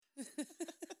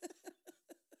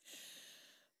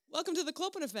Welcome to The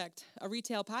Clopen Effect, a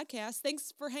retail podcast.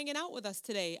 Thanks for hanging out with us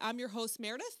today. I'm your host,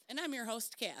 Meredith. And I'm your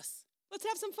host, Cass. Let's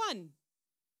have some fun.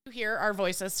 You hear our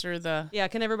voices through the... Yeah,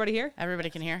 can everybody hear? Everybody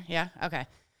can hear? Yeah? Okay.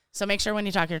 So make sure when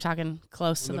you talk, you're talking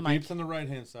close to the mic. Beep's on the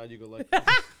right-hand side, you go like this.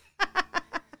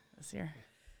 Here.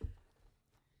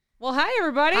 Well, hi,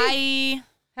 everybody. Hi.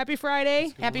 Happy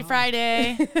Friday. Happy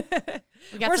Friday.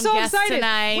 We're so excited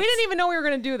tonight. We didn't even know we were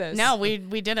going to do this. No, we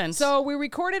didn't. So we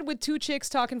recorded with Two Chicks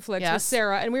Talking Flicks with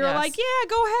Sarah, and we were like, yeah,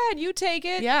 go ahead. You take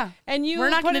it. Yeah. And you we're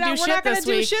not going to do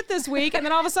shit this week. And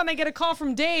then all of a sudden I get a call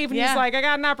from Dave, and he's like, I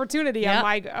got an opportunity. I'm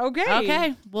like, okay.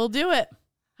 Okay, we'll do it.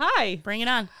 Hi. Bring it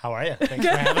on. How are you? Thanks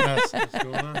for having us. What's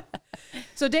going on?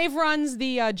 So Dave runs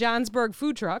the Johnsburg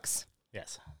food trucks.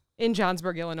 Yes. In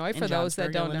Johnsburg, Illinois, for those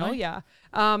that don't know. Yeah.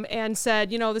 And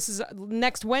said, this is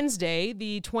next Wednesday,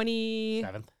 the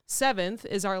 27th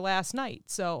is our last night.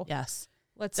 So yes,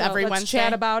 let's Wednesday.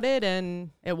 Chat about it.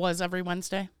 And it was every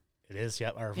Wednesday. It is.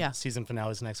 Yep. Our season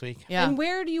finale is next week. Yeah. And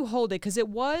where do you hold it? Because it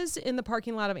was in the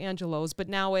parking lot of Angelo's, but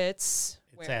now it's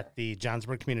at the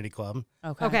Johnsburg Community Club.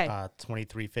 Okay.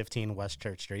 2315 West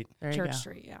Church Street. Church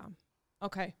Street. Yeah.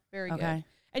 Okay. Very good.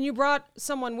 And you brought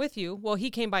someone with you. Well, he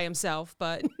came by himself,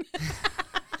 but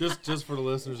just for the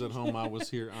listeners at home, I was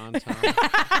here on time.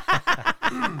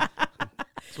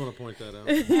 Just want to point that out.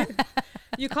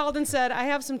 You called and said, "I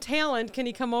have some talent. Can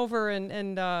he come over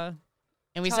and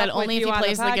we said only if he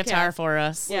plays the guitar for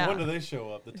us. Well, when do they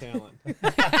show up? The talent.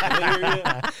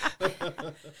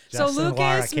 So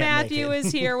Lucas Matthew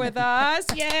is here with us.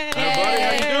 Yay! Everybody,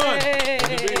 how you doing?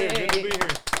 Good to be here.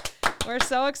 We're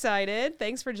so excited.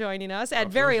 Thanks for joining us at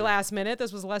very last minute.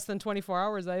 This was less than 24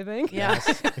 hours, I think.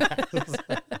 Yes.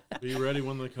 Be ready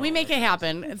when they come. We make it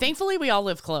happen. Thankfully, we all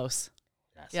live close.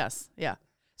 Yes. Yeah.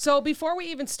 So before we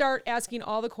even start asking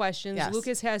all the questions,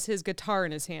 Lucas has his guitar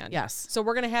in his hand. Yes. So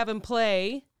we're gonna have him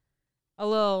play a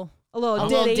little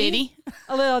ditty.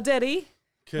 A little ditty.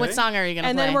 Okay. What song are you going to play?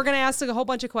 And then we're going to ask a whole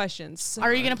bunch of questions.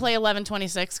 Are you going to play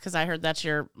 1126? Because I heard that's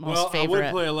your most favorite. I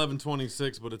would play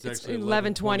 1126, but it's actually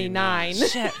 1129.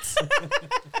 Shit.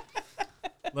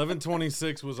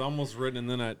 1126 was almost written, and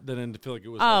then I didn't feel like it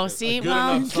was a good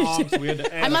enough song, so we had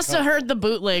to add I must have heard the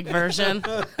bootleg version.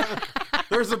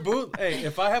 There's a boot. Hey,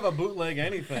 if I have a bootleg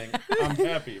anything, I'm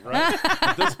happy, right?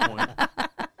 At this point.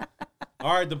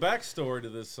 All right, the backstory to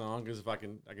this song is, if I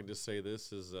can just say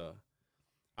this, is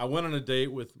I went on a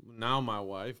date with now my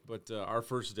wife, but our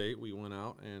first date, we went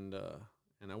out, and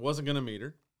I wasn't going to meet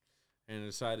her, and I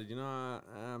decided,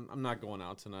 I'm not going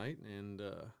out tonight, and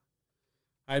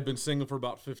I had been single for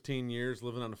about 15 years,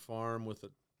 living on a farm with a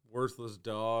worthless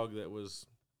dog that was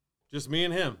just me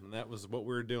and him, and that was what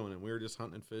we were doing, and we were just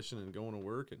hunting and fishing and going to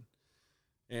work,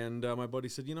 and my buddy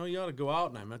said, you ought to go out,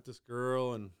 and I met this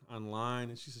girl online,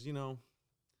 and she says,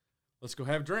 let's go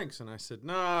have drinks, and I said,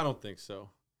 no, I don't think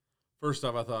so. First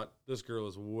off, I thought, this girl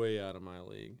is way out of my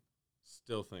league.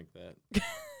 Still think that.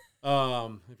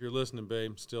 If you're listening,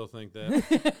 babe, still think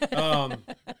that.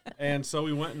 And so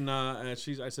we went, and I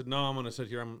said, no, I'm going to sit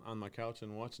here on my couch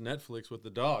and watch Netflix with the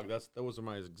dog. Those are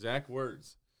my exact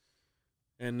words.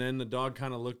 And then the dog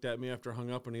kind of looked at me after I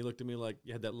hung up, and he looked at me like,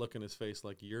 he had that look in his face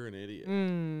like, you're an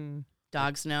idiot.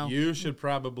 Dogs know. You should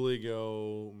probably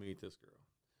go meet this girl.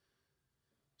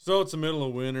 So it's the middle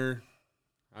of winter.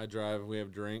 I drive, we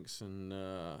have drinks, and,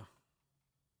 I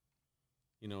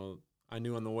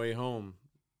knew on the way home,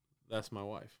 that's my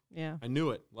wife. Yeah. I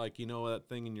knew it. Like, that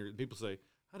thing people say,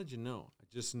 how did you know? I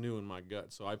just knew in my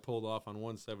gut. So I pulled off on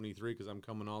 173 because I'm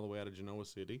coming all the way out of Genoa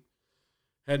City.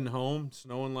 Heading home,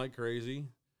 snowing like crazy.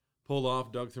 Pulled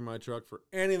off, dug through my truck for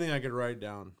anything I could write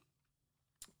down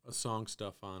a song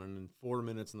stuff on. And in 4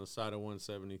 minutes on the side of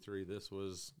 173, this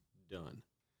was done.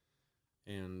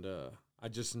 And I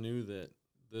just knew that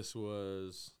this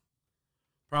was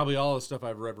probably all the stuff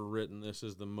I've ever written. This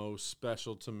is the most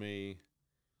special to me,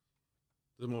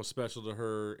 the most special to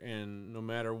her, and no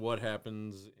matter what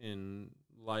happens in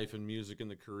life and music and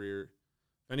the career,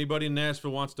 if anybody in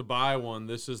Nashville wants to buy one,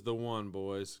 this is the one,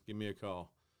 boys. Give me a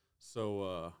call.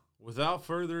 So without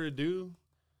further ado,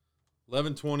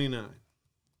 1129.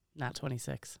 Not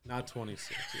 26. Not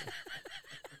 26, yeah.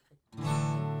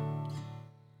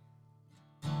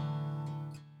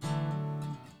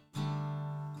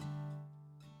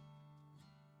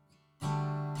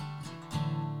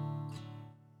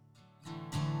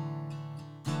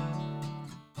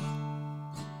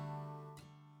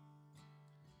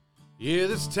 Yeah,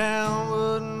 this town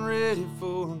wasn't ready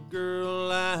for a girl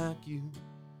like you,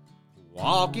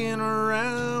 walking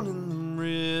around in them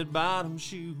red-bottom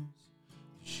shoes. You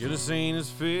should have seen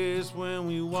his face when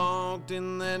we walked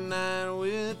in that night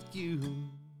with you.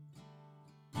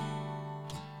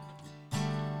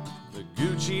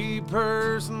 Gucci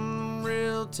purse and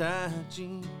real tight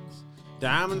jeans,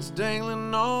 diamonds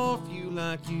dangling off you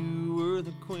like you were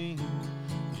the queen.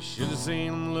 You should have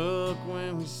seen them look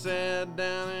when we sat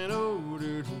down and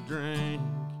ordered a drink.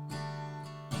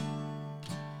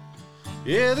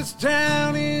 Yeah, this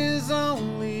town is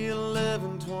only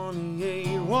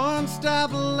 1128. One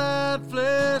stoplight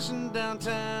flashing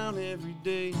downtown every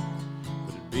day.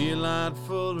 But it'd be a lot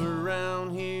fuller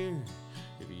around here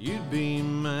if you'd be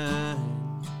mine.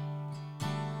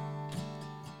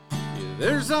 Yeah,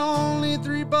 there's only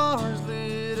 3 bars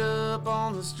lit up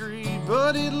on the street,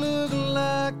 but it looked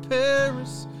like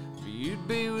Paris if you'd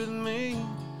be with me.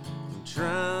 I'm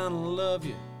trying to love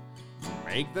you,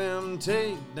 make them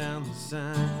take down the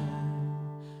sign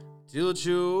till it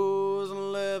shows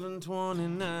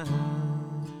 11:29.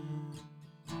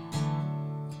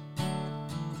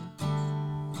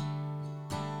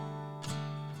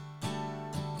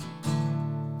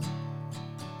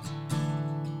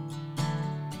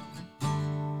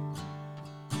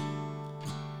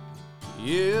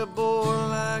 Yeah, a boy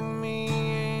like me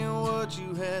ain't what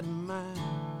you had in mind.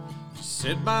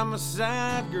 Sit by my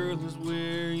side, girl, is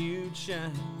where you'd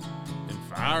shine. And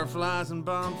fireflies and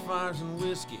bonfires and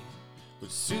whiskey would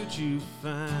suit you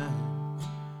fine.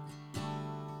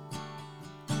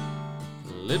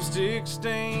 Lipstick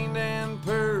stained and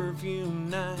perfume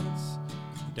nights,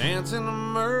 dancing a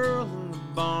Merle in the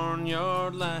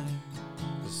barnyard light.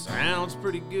 It sounds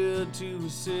pretty good to a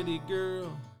city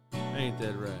girl, ain't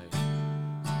that right?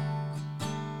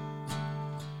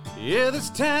 Yeah, this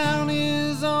town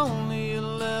is only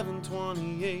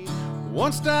 1128.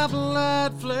 One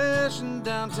stoplight flashing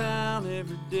downtown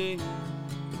every day. It'd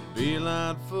be a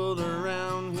lot fuller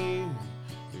around here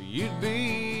if you'd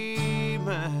be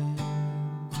mine.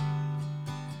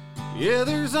 Yeah,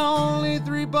 there's only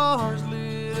 3 bars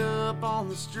lit up on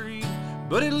the street,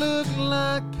 but it looked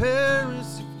like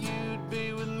Paris if you'd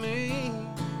be with me.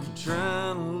 I'm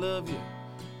trying to love you,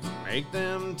 make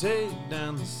them take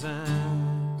down the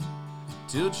sign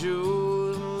till it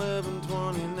shows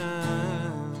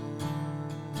 11:29.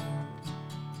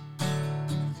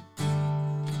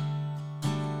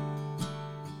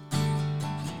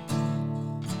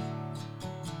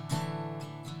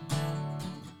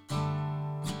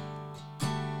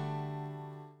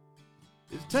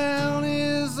 This town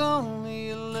is only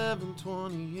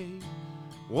 11:28.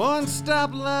 One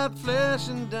stoplight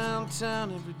flashing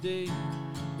downtown every day.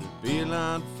 There'd be a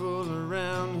lot full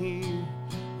around here,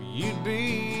 you'd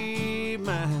be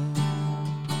mine.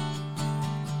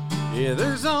 Yeah,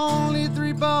 there's only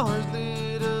 3 bars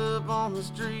lit up on the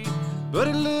street, but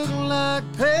it looked like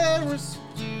Paris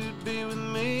if you'd be with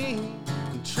me.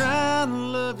 I'm trying to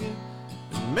love you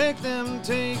and make them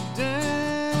take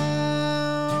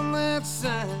down that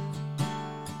sign.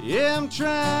 Yeah, I'm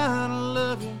trying to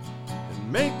love you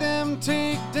and make them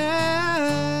take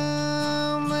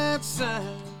down that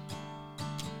sign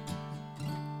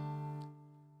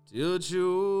till it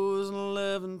shows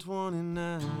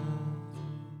 11:29.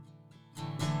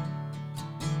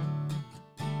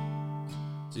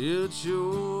 Till it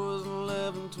shows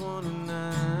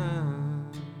 11:29.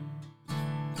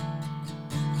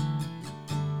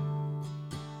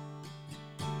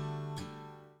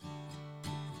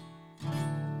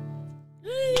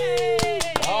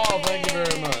 Oh, thank you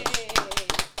very much.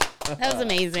 That was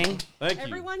amazing. Thank you.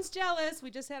 Everyone's jealous.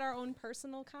 We just had our own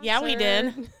personal concert. Yeah, we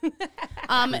did.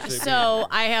 So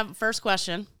I have first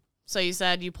question. So you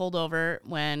said you pulled over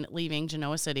when leaving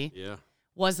Genoa City. Yeah.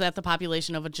 Was that the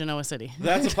population of a Genoa City?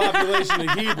 That's a population of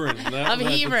Hebron. Of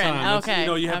Hebron, okay. You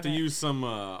know, you have to use some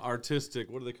artistic,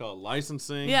 what do they call it,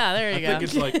 licensing? Yeah, there you go. I think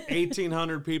it's like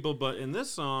 1,800 people, but in this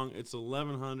song, it's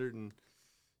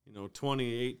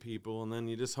 1,128 people, and then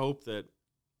you just hope that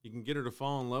you can get her to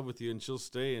fall in love with you, and she'll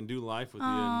stay and do life with you.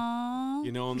 And,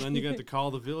 you know, and then you got to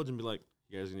call the village and be like,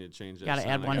 you guys need to change that. Gotta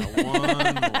add one. I got one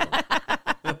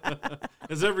more.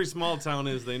 As every small town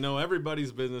is, they know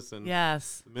everybody's business. And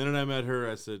yes. The minute I met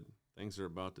her, I said, things are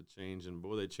about to change. And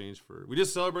boy, they changed we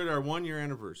just celebrated our 1-year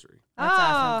anniversary. That's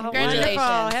awesome. Congratulations.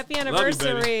 Wonderful. Happy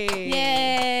anniversary. Love you,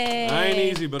 Yay. I ain't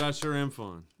easy, but I sure am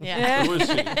fun. Yeah. So was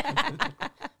she.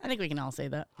 I think we can all say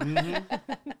that. Mm-hmm.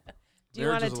 Do you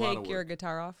want to take your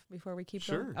guitar off before we keep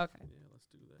going? Sure. Okay. Yeah, let's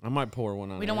do that. I might pour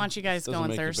one on. We don't want you guys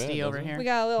going thirsty over here. We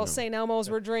got a little St. Elmo's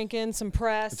we're drinking, some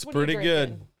press. It's pretty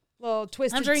good. Little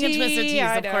Twisted I'm drinking tea. Twisted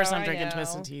Teas. Of course I'm I drinking know.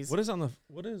 Twisted Teas. What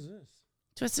is this?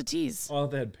 Twisted Teas. Oh,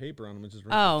 they had paper on them. It's just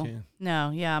Oh, can.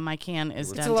 no. Yeah, my can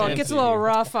is Gets dented. a little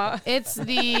rough. It's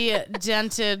the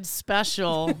dented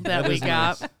special that we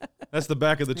got. Nice. That's the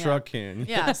back of the truck can.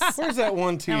 Yes. Where's that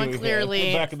one tea? That one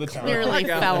clearly, the back of the truck. clearly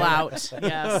fell out.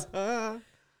 Yes.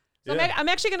 So I'm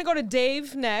actually going to go to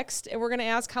Dave next, and we're going to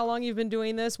ask how long you've been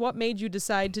doing this. What made you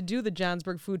decide to do the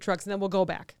Johnsburg food trucks? And then we'll go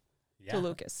back to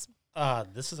Lucas.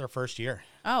 This is our first year.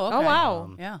 Oh, okay. Oh,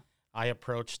 wow. Yeah. I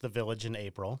approached the village in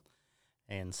April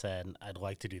and said, I'd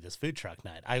like to do this food truck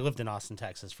night. I lived in Austin,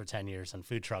 Texas for 10 years, and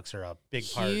food trucks are a big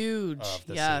part of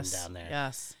the scene down there.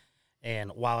 Yes.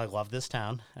 And while I love this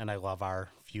town and I love our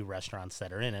few restaurants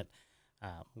that are in it,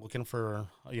 looking for,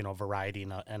 variety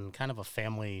and kind of a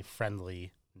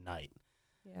family-friendly night.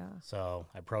 Yeah. So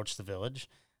I approached the village.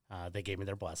 They gave me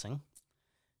their blessing.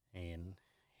 And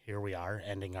here we are,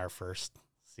 ending our first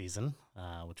season,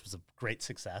 which was a great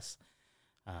success.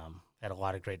 Had a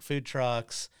lot of great food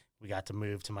trucks. We got to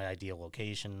move to my ideal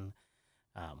location,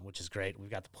 which is great.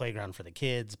 We've got the playground for the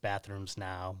kids, bathrooms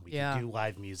now. We can do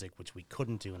live music, which we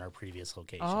couldn't do in our previous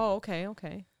location. Oh,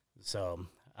 okay. So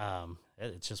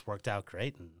it's just worked out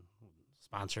great, and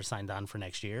sponsor signed on for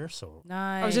next year. So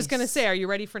nice. I was just going to say, are you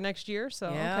ready for next year?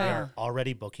 So we are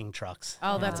already booking trucks.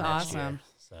 Oh, that's awesome.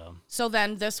 So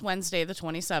then this Wednesday, the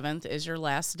 27th, is your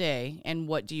last day, and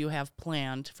what do you have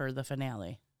planned for the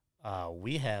finale?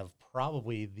 We have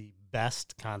probably the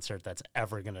best concert that's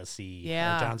ever going to see.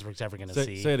 Yeah. Johnsburg's ever going to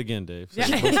see. Say it again, Dave.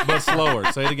 But slower.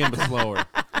 Say it again, but slower.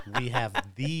 We have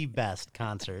the best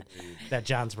concert that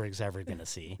Johnsburg's ever going to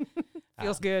see.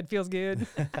 Feels good.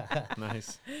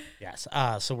 Nice. Yes.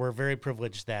 So we're very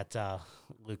privileged that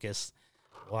Lucas,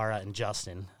 Laura, and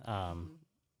Justin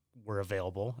were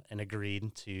available and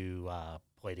agreed to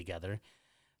play together.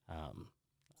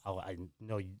 I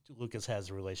know Lucas has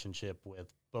a relationship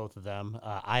with both of them.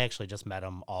 I actually just met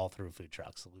them all through food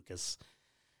trucks, Lucas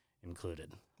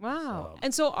included. Wow.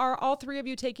 And so are all three of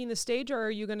you taking the stage, or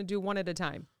are you going to do one at a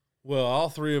time? Well, all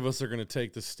three of us are going to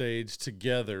take the stage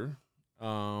together.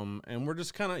 And we're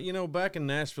just kind of, back in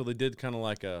Nashville, they did kind of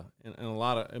like in a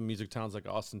lot of music towns like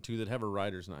Austin, too, they'd have a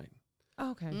writer's night.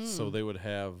 Oh, okay. So they would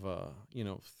have,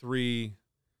 3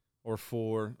 or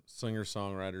 4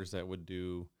 singer-songwriters that would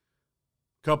do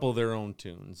a couple of their own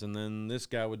tunes. And then this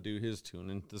guy would do his tune,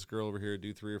 and this girl over here would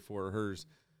do 3 or 4 of hers.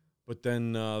 But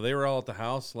then they were all at the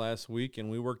house last week,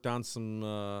 and we worked on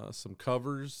some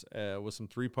covers with some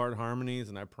 3-part harmonies,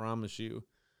 and I promise you,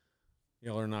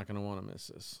 y'all are not going to want to miss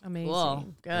this. Amazing.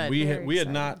 Cool. Good. We had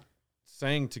not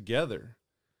sang together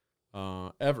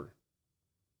ever.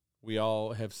 We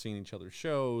all have seen each other's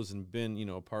shows and been,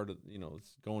 a part of,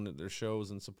 going to their shows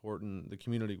and supporting the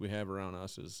community we have around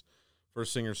us as for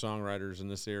singer-songwriters in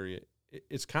this area.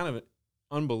 It's kind of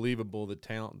unbelievable the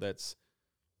talent that's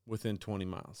within 20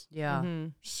 miles. Yeah. Mm-hmm.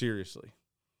 Seriously.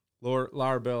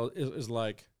 Laura Bell is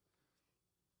like,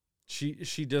 she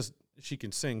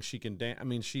can sing, she can dance. I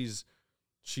mean, she's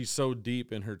so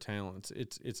deep in her talents.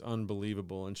 It's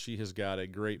unbelievable, and she has got a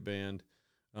great band.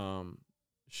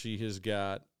 She has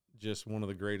got just one of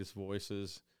the greatest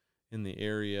voices in the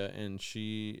area, and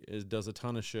she does a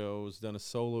ton of shows, done a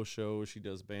solo show. She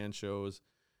does band shows.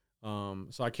 So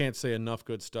I can't say enough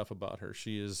good stuff about her.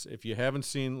 She is, if you haven't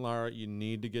seen Laura, you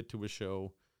need to get to a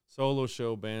show, solo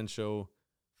show, band show,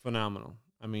 phenomenal.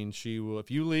 I mean, she will,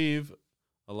 if you leave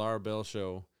a Laura Bell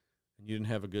show and you didn't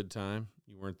have a good time,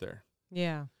 you weren't there.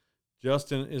 Yeah.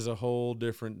 Justin is a whole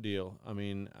different deal. I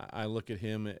mean, I look at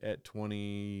him at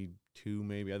 22,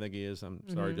 maybe. I think he is. I'm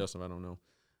sorry, Justin, I don't know.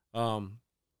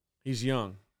 He's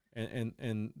young.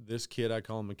 And this kid, I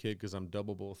call him a kid because I'm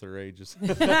double both their ages.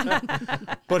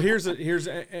 But here's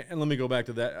and let me go back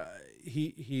to that.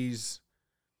 He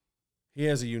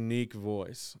has a unique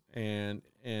voice, and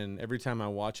every time I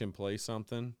watch him play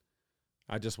something,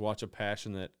 I just watch a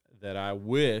passion that I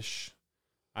wish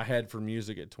I had for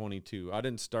music at 22. I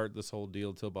didn't start this whole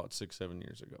deal till about 6-7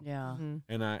 years ago. Yeah.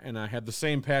 And I had the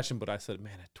same passion, but I said,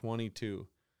 man, at 22,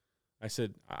 I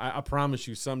said, I promise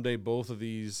you someday both of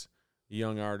these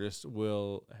young artists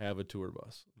will have a tour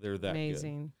bus. They're that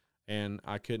amazing. Good. And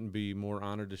I couldn't be more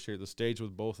honored to share the stage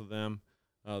with both of them,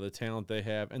 the talent they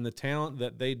have, and the talent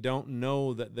that they don't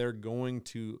know that they're going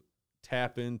to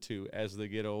tap into as they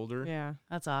get older. Yeah.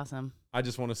 That's awesome. I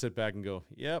just want to sit back and go,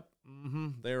 yep,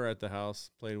 they were at the house,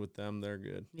 played with them, they're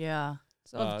good. Yeah.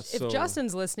 So if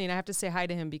Justin's listening, I have to say hi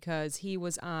to him because he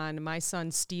was on my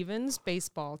son Steven's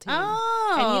baseball team.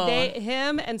 Oh. And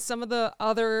him and some of the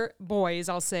other boys,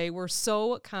 I'll say, were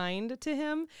so kind to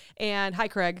him. And hi,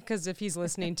 Craig, because if he's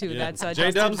listening too, that's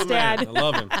J-Dub's Justin's the man. dad. I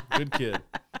love him. Good kid.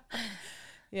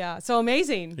 Yeah, so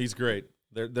amazing. He's great.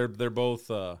 They're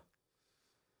both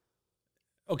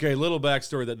okay, little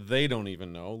backstory that they don't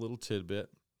even know, a little tidbit.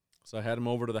 So I had him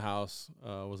over to the house,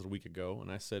 was it a week ago,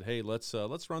 and I said, hey, let's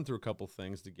run through a couple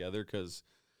things together because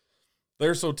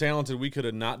they're so talented. We could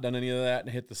have not done any of that and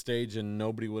hit the stage and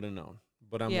nobody would have known.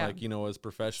 But I'm like, as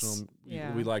professional,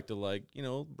 we like to like,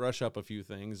 brush up a few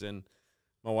things. And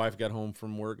my wife got home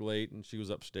from work late, and she was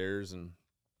upstairs, and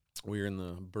we were in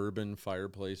the bourbon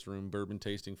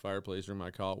tasting fireplace room,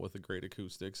 I call it, with the great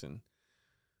acoustics. And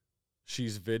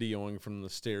she's videoing from the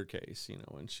staircase,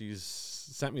 and she's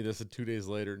sent me this 2 days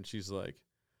later, and she's like,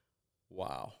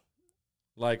 wow.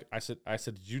 Like I said,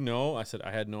 did you know? I said,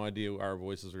 I had no idea our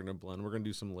voices were going to blend. We're going to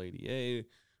do some Lady A.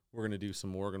 We're going to do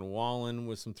some Morgan Wallen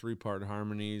with some 3-part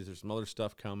harmonies. There's some other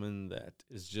stuff coming that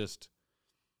is just,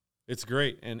 it's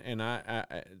great. And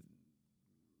I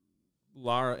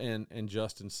Lara and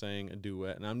Justin sang a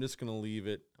duet, and I'm just going to leave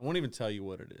it. I won't even tell you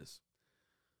what it is.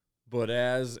 But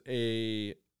as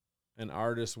an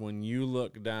artist, when you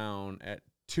look down at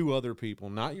 2 other people,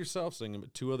 not yourself singing,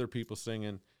 but 2 other people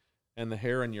singing, and the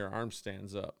hair on your arm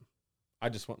stands up, I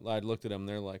looked at them,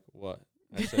 they're like, what?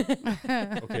 I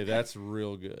said, okay, that's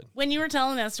real good. When you were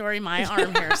telling that story, my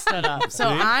arm hair stood up. So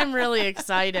I'm really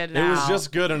excited now. It was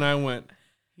just good, and I went,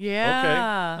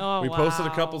 yeah. Okay. Oh, we posted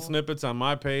a couple snippets on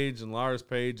my page and Lara's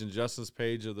page and Justin's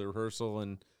page of the rehearsal,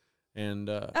 and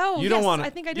you don't want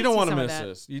to miss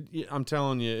this. I'm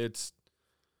telling you, it's,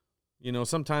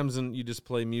 sometimes you just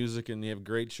play music and you have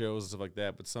great shows and stuff like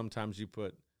that, but sometimes you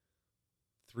put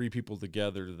 3 people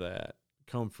together that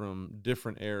come from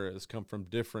different eras, come from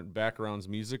different backgrounds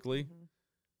musically,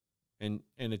 and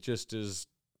it just is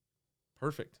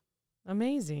perfect.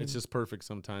 Amazing. It's just perfect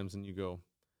sometimes, and you go,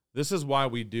 this is why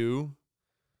we do.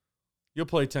 You'll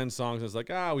play 10 songs, and it's like,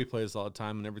 we play this all the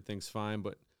time, and everything's fine,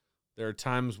 but there are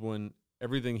times when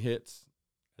everything hits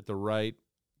at the right,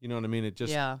 you know what I mean? It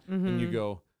just, and you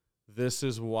go, this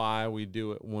is why we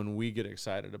do it when we get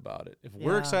excited about it. If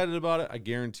we're excited about it, I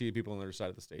guarantee people on the other side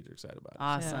of the stage are excited about it.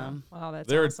 Awesome. Yeah. Wow,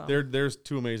 that's awesome. There's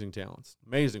 2 amazing talents.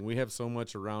 Amazing. We have so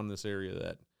much around this area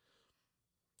that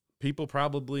people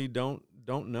probably don't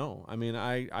know. I mean,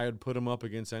 I'd put them up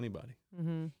against anybody.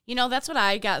 Mm-hmm. That's what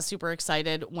I got super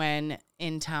excited when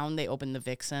in town they opened the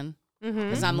Vixen.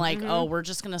 Because I'm like, we're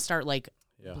just going to start like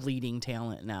bleeding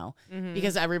talent now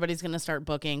because everybody's going to start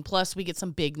booking. Plus we get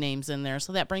some big names in there.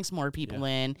 So that brings more people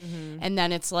in. And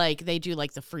then it's like, they do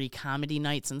like the free comedy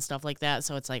nights and stuff like that.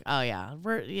 So it's like, oh yeah,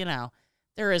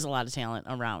 there is a lot of talent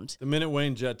around. The minute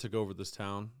Wayne Jett took over this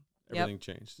town, everything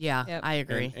changed. Yeah, I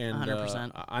agree. And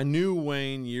 100%. I knew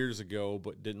Wayne years ago,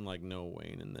 but didn't know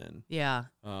Wayne. And then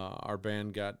our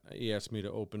band he asked me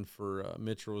to open for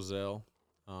Mitch Rozelle,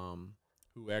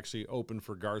 who actually opened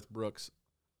for Garth Brooks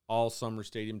all summer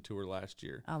stadium tour last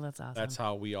year. Oh, that's awesome. That's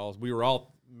how we were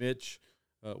all, Mitch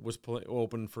was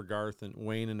open for Garth, and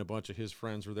Wayne and a bunch of his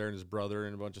friends were there, and his brother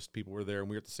and a bunch of people were there, and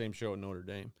we were at the same show at Notre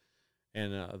Dame.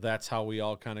 And that's how we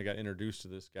all kind of got introduced to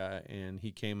this guy, and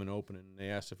he came and opened, and they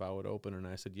asked if I would open, and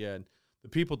I said, yeah. And the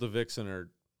people at the Vixen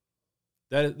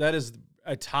that is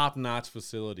a top-notch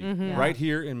facility right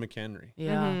here in McHenry.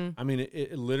 Yeah. I mean,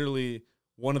 it literally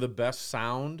one of the best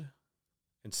sound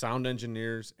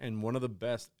engineers and one of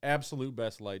the absolute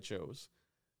best light shows.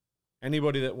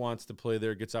 Anybody that wants to play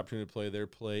there gets opportunity to play there,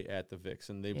 play at the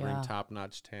Vixen. They bring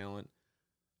top-notch talent,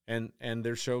 and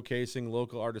they're showcasing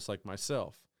local artists like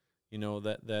myself,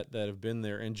 that have been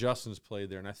there, and Justin's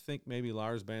played there, and I think maybe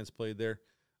Lars band's played there.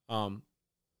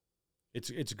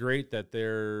 It's great that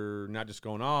they're not just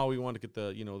going, we want to get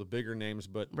the the bigger names,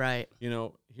 but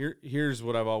here's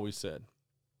what I've always said.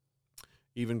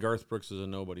 Even Garth Brooks is a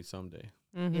nobody someday.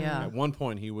 Yeah. At one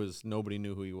point, nobody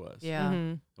knew who he was. Yeah.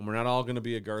 And we're not all going to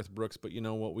be a Garth Brooks, but you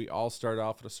know what? We all start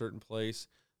off at a certain place.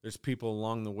 There's people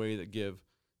along the way that give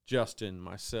Justin,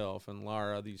 myself, and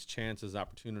Lara these chances,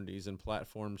 opportunities, and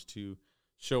platforms to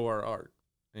show our art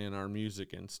and our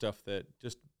music and stuff that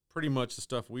just pretty much the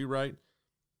stuff we write,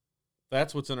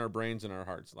 that's what's in our brains and our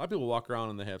hearts. A lot of people walk around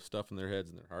and they have stuff in their heads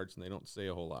and their hearts, and they don't say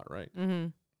a whole lot, right?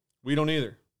 We don't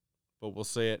either, but we'll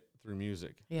say it through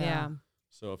music. Yeah.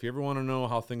 So if you ever want to know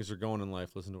how things are going in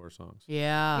life, listen to our songs.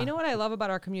 Yeah. You know what I love about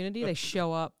our community? They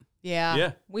show up. Yeah.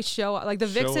 Yeah. We show up. Like the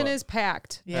Vixen is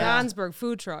packed. Yeah. Johnsburg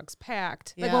food trucks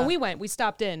packed. Like when we went, we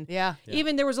stopped in. Yeah.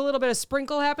 Even there was a little bit of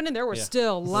sprinkle happening. There were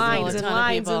still lines and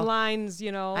lines and lines,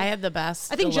 I had the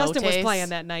best. I think elotes. Justin was playing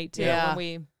that night too. Yeah.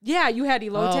 You had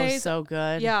elotes. Oh, so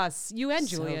good. Yes, you and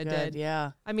Julia did.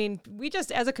 Yeah. I mean, we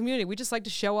just, as a community, we just like to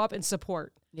show up and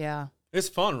support. Yeah. It's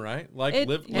fun, right? It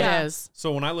is.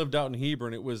 So when I lived out in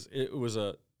Hebron, it was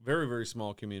a very, very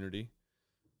small community,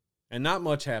 and not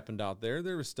much happened out there.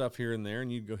 There was stuff here and there,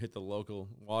 and you'd go hit the local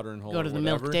watering hole. Go to the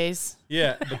milk days.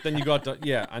 Yeah, but then you got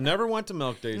to I never went to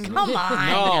milk days. Come on.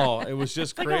 No, it was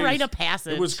just It's crazy. like a rite of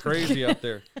passage. It was crazy out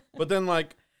there. But then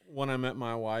when I met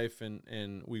my wife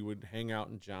and we would hang out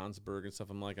in Johnsburg and stuff,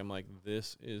 I'm like,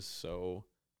 this is so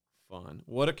fun.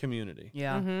 What a community.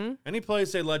 Yeah. Mm-hmm. Any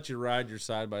place they let you ride your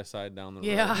side by side down the road.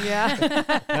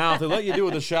 Yeah. Now, if they let you do it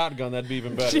with a shotgun, that'd be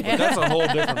even better. But that's a whole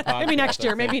different podcast. Maybe next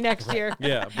year. I think. Maybe next year.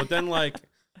 Yeah, but then like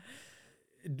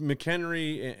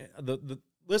McHenry,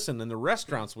 listen, and the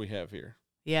restaurants we have here,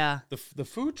 Yeah. the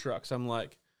food trucks. I'm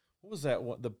like, what was that?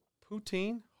 What the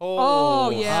poutine? Oh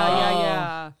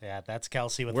yeah. Yeah, that's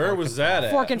Kelsey with Where Fork was and that Fry.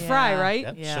 at? Fork and fry, right?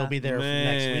 Yep, Yeah. she'll be there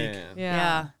next week.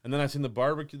 Yeah. And then I seen the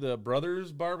barbecue. The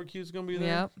brothers barbecue is gonna be there.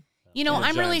 Yep. You know, I'm a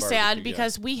I'm really giant sad barbecue guy.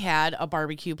 because we had a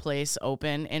barbecue place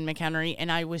open in McHenry,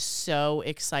 and I was so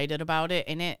excited about it,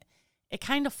 and it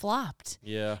kind of flopped.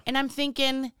 Yeah. And I'm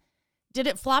thinking, did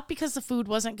it flop because the food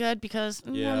wasn't good? Because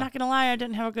Yeah. I'm not gonna lie, I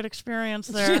didn't have a good experience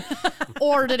there.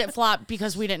 Or did it flop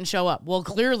because we didn't show up? Well,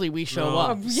 clearly we show No.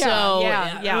 up. Yeah, So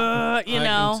yeah. you I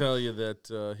know, can tell you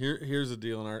that here's the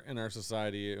deal in our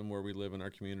society and where we live in our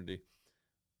community.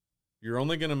 You're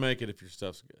only gonna make it if your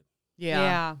stuff's good.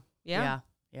 yeah, Yeah.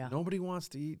 yeah. Nobody wants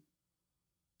to eat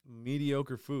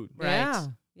mediocre food. Right. Yeah.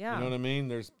 Yeah. You know what I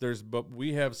mean? But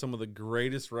we have some of the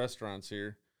greatest restaurants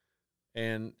here,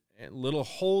 and little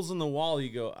holes in the wall. You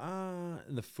go,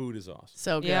 and the food is awesome.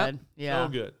 So good. Yep. Yeah,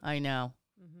 So good. I know.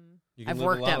 You can I've live a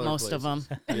worked lot at other most of places.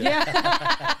 them.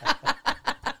 Yeah.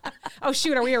 Oh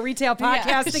shoot, are we a retail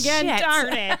podcast again? Shit.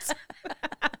 Darn it.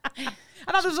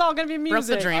 I thought this was all going to be Broke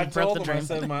the music. dream. I Broke told the them, I dream.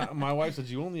 said, my wife said,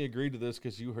 you only agreed to this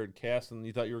because you heard cast and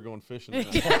you thought you were going fishing.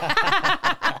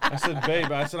 I said,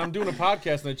 babe, I'm doing a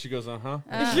podcast. And then she goes, uh-huh.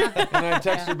 And I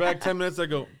text her back 10 minutes. I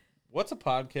go, what's a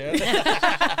podcast?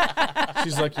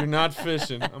 She's like, you're not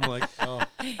fishing. I'm like, oh,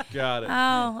 got it.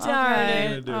 Oh, Darn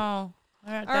okay. it. Oh.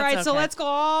 All right, so let's go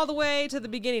all the way to the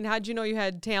beginning. How'd you know you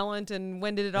had talent, and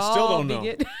when did it all still don't know.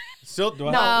 begin? Still, do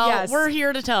I No. Well, yes. we're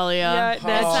here to tell you. Yeah, That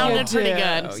that's sounded you pretty do.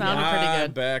 good. Sounded pretty My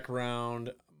good.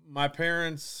 background, my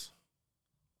parents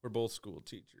were both school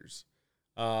teachers.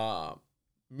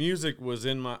 Music was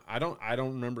in my, I don't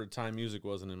remember a time music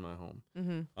wasn't in my home.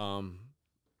 Mm-hmm.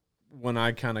 When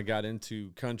I kind of got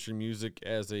into country music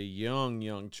as a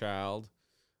young child,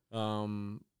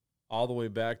 all the way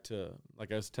back to,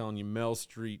 like I was telling you, Mel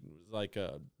Street was like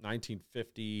a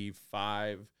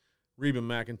 1955, Reba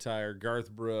McEntire, Garth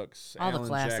Brooks, All the Alan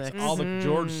classics. Jackson, all the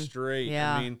George Strait.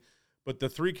 Yeah. I mean, but the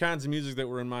three kinds of music that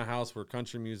were in my house were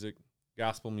country music,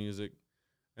 gospel music,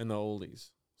 and the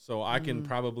oldies. So I can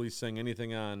probably sing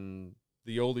anything on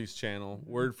the oldies channel,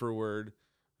 word for word.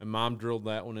 And Mom drilled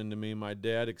that one into me. My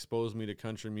dad exposed me to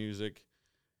country music.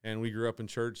 And we grew up in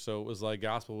church, so it was like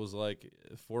gospel was like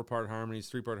 4-part harmonies,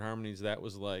 3-part harmonies. That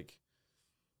was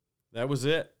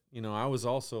it. You know, I was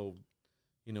also,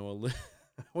 you know,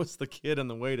 I was the kid on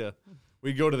the way to,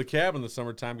 we'd go to the cabin in the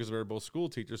summertime because we were both school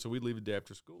teachers, so we'd leave the day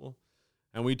after school.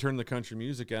 And we'd turn the country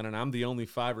music on, and I'm the only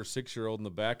 5 or 6-year-old in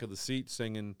the back of the seat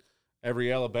singing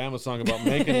every Alabama song about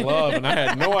making love, and I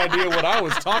had no idea what I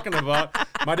was talking about.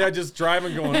 My dad just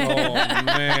driving going, oh,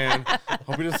 man,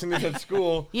 hope he doesn't sing this at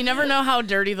school. You never know how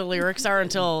dirty the lyrics are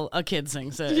until a kid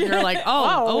sings it. You're like,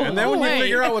 oh, And then when wait. you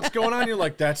figure out what's going on, you're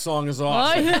like, that song is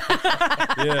awesome.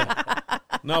 Yeah.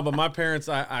 No, but my parents,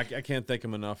 I can't thank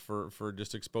them enough for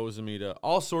just exposing me to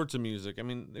all sorts of music. I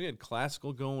mean, they had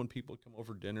classical going when people would come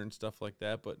over for dinner and stuff like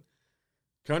that, but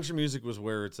country music was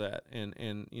where it's at.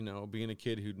 And you know, being a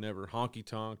kid who'd never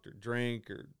honky-tonked or drank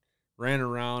or ran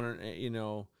around, or, you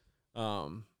know,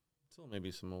 until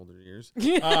maybe some older years.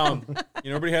 You know,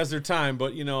 everybody has their time,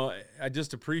 but, you know, I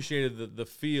just appreciated the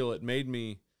feel. It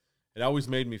always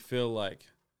made me feel like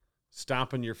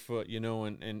stomping your foot, you know,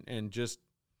 and just,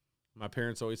 my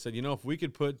parents always said, you know, if we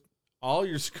could put all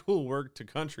your schoolwork to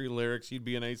country lyrics, you'd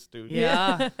be an A student.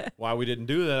 Yeah. Why we didn't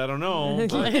do that, I don't know.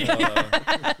 But,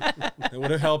 it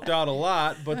would have helped out a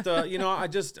lot. But, you know, I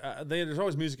just, there's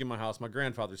always music in my house. My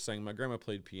grandfather sang. My grandma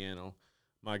played piano.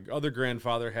 My other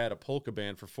grandfather had a polka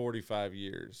band for 45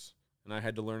 years. And I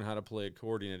had to learn how to play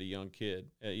accordion at a young kid.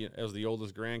 I was the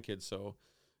oldest grandkid, so,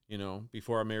 you know,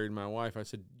 before I married my wife, I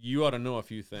said, you ought to know a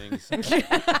few things.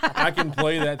 I can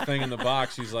play that thing in the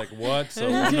box. She's like, what? So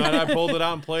one night I pulled it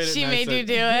out and played it. She and made you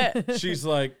do it. She's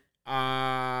like,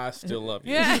 I still love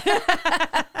you. Yeah.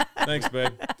 Thanks,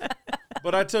 babe.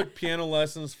 But I took piano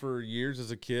lessons for years as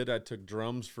a kid. I took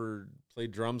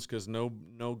played drums because no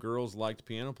girls liked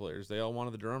piano players. They all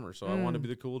wanted the drummer, so I wanted to be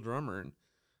the cool drummer. And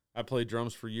I played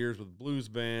drums for years with blues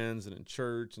bands and in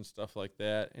church and stuff like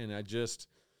that. And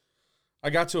I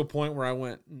got to a point where I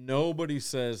went, nobody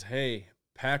says, hey,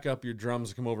 pack up your drums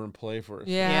and come over and play for us.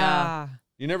 Yeah.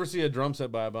 You never see a drum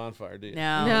set by a bonfire, do you?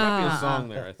 No. There might be a song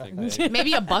there, I think.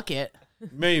 Maybe a bucket.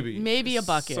 Maybe. Maybe a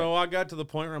bucket. So I got to the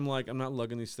point where I'm like, I'm not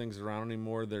lugging these things around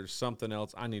anymore. There's something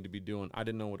else I need to be doing. I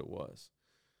didn't know what it was.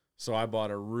 So I bought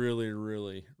a really,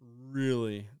 really,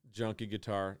 really junky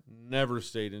guitar, never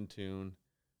stayed in tune.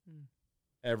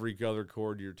 Every other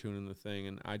chord you're tuning the thing,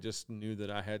 and I just knew that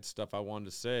I had stuff I wanted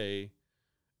to say,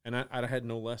 and I had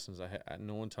no lessons.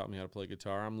 No one taught me how to play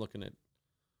guitar. I'm looking at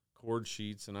chord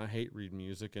sheets, and I hate reading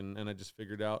music, and I just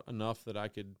figured out enough that I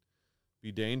could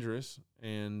be dangerous,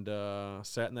 and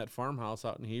sat in that farmhouse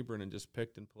out in Hebron and just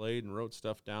picked and played and wrote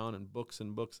stuff down, and books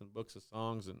and books and books of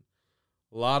songs, and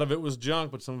a lot of it was junk,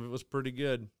 but some of it was pretty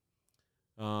good.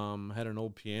 Had an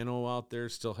old piano out there,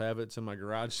 still have it. It's in my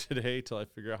garage today till I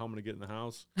figure out how I'm going to get in the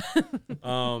house.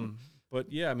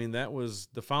 But yeah, I mean, that was,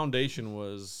 the foundation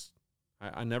was,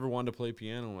 I never wanted to play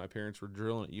piano. My parents were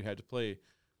drilling it. You had to play.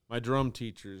 My drum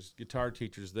teachers, guitar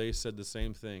teachers, they said the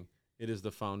same thing. It is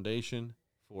the foundation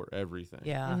for everything.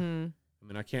 Yeah. Mm-hmm. I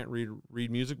mean, I can't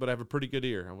read music, but I have a pretty good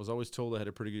ear. I was always told I had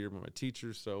a pretty good ear by my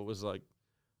teachers, so it was like,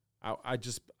 I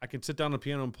could sit down on the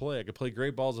piano and play. I could play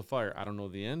Great Balls of Fire. I don't know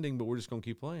the ending, but we're just going to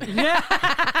keep playing.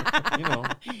 I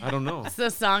don't know. It's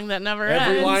the song that never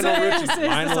Every ends. Lionel Richie. It's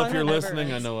Lionel, the if you're song that listening,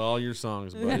 never I ends. know all your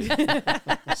songs, buddy.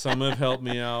 Some have helped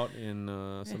me out in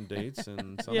some dates,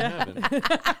 and some haven't.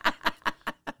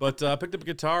 But I picked up a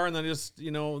guitar, and then just,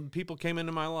 people came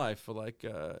into my life. Like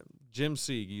Jim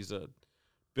Sieg, he's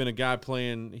been a guy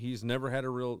playing. He's never had a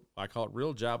real, I call it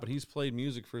real job, but he's played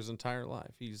music for his entire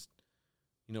life. He's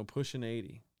pushing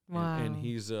 80. Wow. And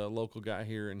he's a local guy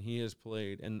here, and he has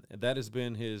played, and that has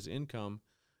been his income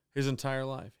his entire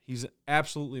life. He's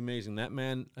absolutely amazing. That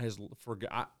man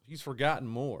he's forgotten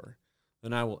more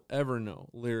than I will ever know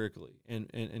lyrically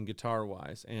and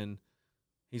guitar-wise, and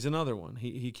he's another one.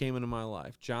 He came into my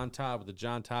life. John Todd with the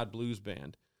John Todd Blues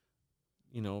Band.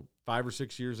 5 or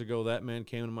 6 years ago, that man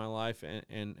came into my life,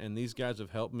 and these guys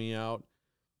have helped me out,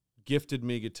 gifted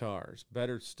me guitars,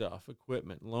 better stuff,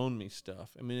 equipment, loaned me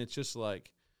stuff. I mean, it's just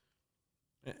like,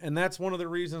 and that's one of the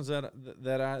reasons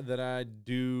that I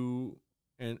do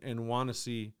and want to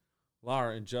see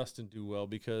Laura and Justin do well,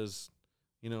 because,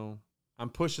 I'm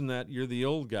pushing that you're the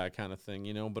old guy kind of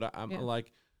thing, but I'm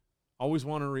like, always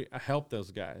want to help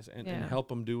those guys and help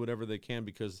them do whatever they can,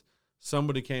 because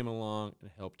somebody came along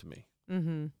and helped me.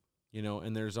 Mm-hmm.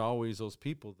 And there's always those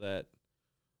people that,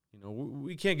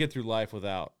 we can't get through life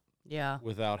without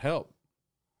help.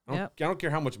 I don't care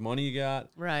how much money you got,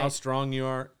 how strong you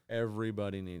are.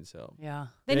 Everybody needs help. Yeah.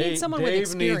 They need someone with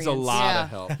experience. Dave needs a lot of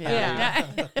help.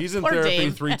 Yeah. He's in Poor therapy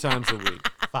Dave. 3 times a week.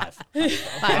 5.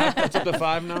 5? That's up to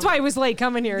 5 now? That's why he was late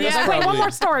coming here. Yeah. Like, wait, one more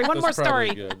story. That's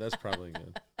probably good. That's probably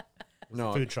good.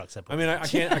 No, Food trucks. I mean, I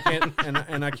can't,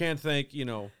 and I can't thank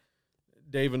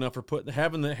Dave enough for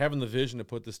having the vision to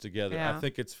put this together. Yeah. I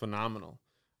think it's phenomenal.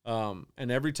 And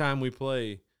every time we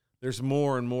play, there's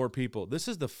more and more people. This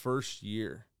is the first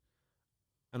year,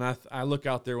 and I look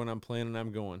out there when I'm playing, and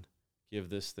I'm going, give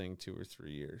this thing 2 or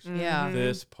 3 years. Yeah. Mm-hmm.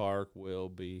 This park will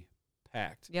be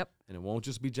packed. Yep. And it won't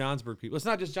just be Johnsburg people. It's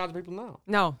not just Johnsburg people now.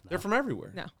 No. They're from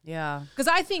everywhere. No. Yeah. Because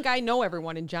I think I know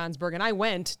everyone in Johnsburg, and I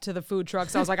went to the food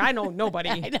trucks. I was like, I know nobody.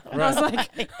 I know. I was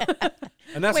like,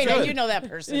 And that's Wait, good. I do know that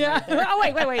person. yeah. Right there.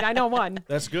 Oh, wait. I know one.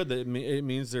 That's good. That it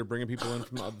means they're bringing people in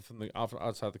from the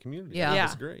outside the community. Yeah. Yeah.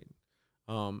 That's great.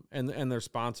 And their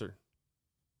sponsor,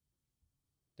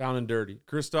 Down and Dirty.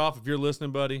 Christoph, if you're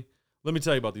listening, buddy, let me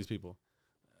tell you about these people.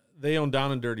 They own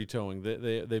Down and Dirty Towing.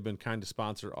 They've been kind to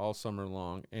sponsor all summer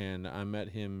long, and I met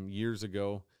him years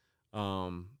ago,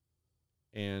 and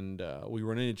we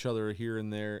run into each other here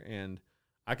and there, and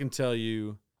I can tell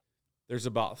you there's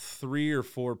about 3 or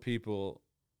 4 people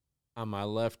on my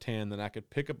left hand that I could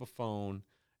pick up a phone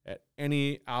at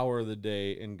any hour of the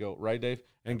day and go, right, Dave?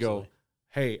 And Absolutely. go,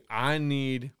 hey, I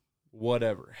need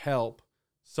whatever, help,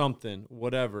 something,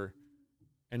 whatever.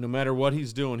 And no matter what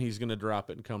he's doing, he's going to drop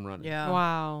it and come running. Yeah.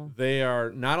 Wow. They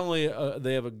are not only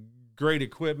they have a great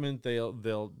equipment. They'll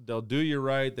do you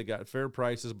right. They got fair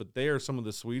prices, but they are some of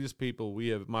the sweetest people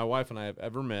my wife and I have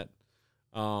ever met.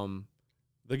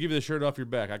 They'll give you the shirt off your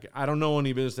back. I don't know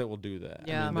any business that will do that.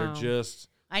 Yeah. I mean, Wow. they're just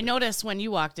I noticed when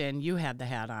you walked in, you had the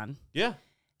hat on. yeah.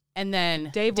 And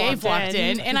then Dave walked walked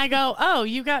in, in. and I go, "Oh,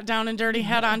 you got Down and Dirty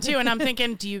hat on too." And I'm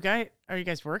thinking, are you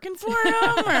guys working for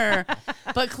him? Or,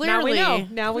 but clearly,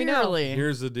 Now we know. clearly.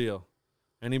 Here's the deal: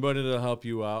 anybody that'll help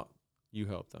you out, you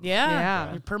help them. Yeah,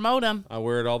 Yeah. we promote them. I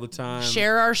wear it all the time.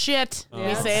 Share our shit. We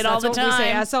Yes, say it all that's the what time.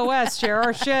 We say SOS, share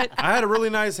our shit. I had a really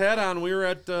nice hat on. We were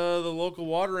at the local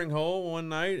watering hole one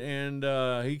night,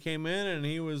 and he came in and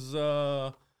he was,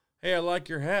 hey, I like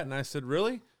your hat. And I said,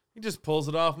 really? He just pulls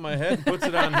it off my head and puts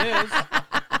it on his.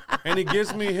 And he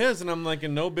gives me his, and I'm like,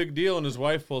 no big deal. And his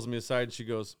wife pulls me aside, and she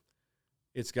goes,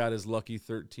 it's got his lucky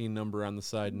 13 number on the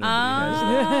side. Nobody has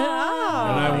that. Oh.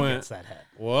 And I Nobody went, gets that hat.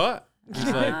 what?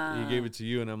 He's like, he gave it to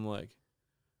you. And I'm like,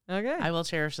 Okay. I will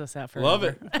cherish this out forever. Love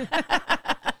it.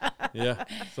 Yeah.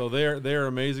 So they're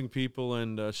amazing people,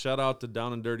 and shout out to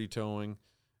Down and Dirty Towing.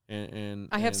 And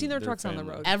I have seen their their trucks on the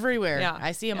family. road. Everywhere. Yeah.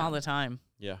 I see them all the time.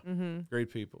 Yeah.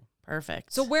 Great people.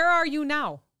 Perfect. So where are you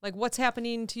now? Like, what's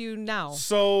happening to you now?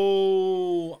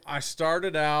 So I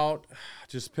started out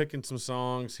just picking some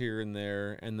songs here and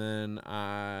there, and then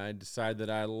I decided that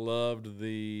I loved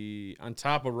on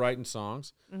top of writing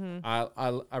songs,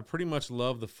 I pretty much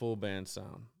love the full band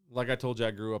sound. Like I told you,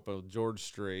 I grew up with George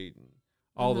Strait and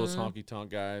all those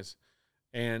honky-tonk guys.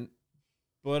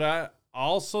 But I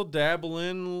also dabble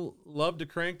in, love to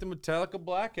crank the Metallica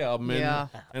Black Album and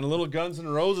a little Guns N'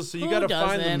 Roses. So you got to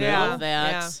find the middle. Love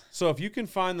that. Yeah. So if you can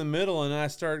find the middle, and I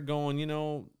start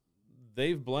going,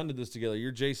 they've blended this together.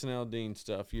 Your Jason Aldean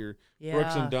stuff, your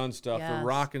Brooks and Dunn stuff, the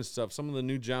rockin' stuff, some of the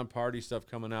new John Party stuff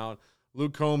coming out.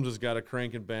 Luke Combs has got a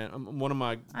cranking band.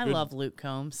 I love Luke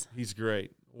Combs. He's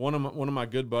great. One of my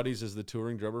good buddies is the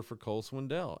touring drummer for Cole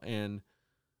Swindell, and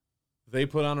they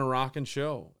put on a rockin'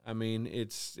 show. I mean,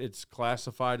 it's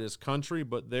classified as country,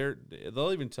 but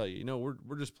they'll even tell you,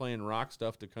 we're just playing rock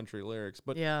stuff to country lyrics.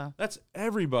 But that's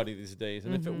everybody these days,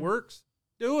 and if it works,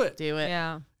 do it. Do it.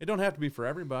 Yeah. It don't have to be for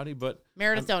everybody, but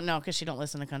Meredith don't know because she don't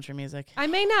listen to country music. I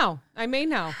may now.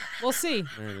 We'll see.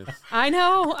 Meredith. I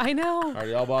know. All right,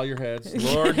 y'all bow your heads.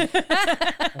 Lord,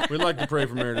 we'd like to pray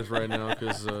for Meredith right now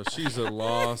because she's a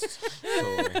lost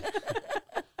soul.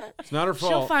 It's not her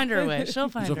fault. She'll find her way. She'll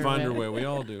find her way. We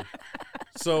all do.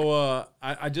 So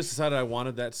I just decided I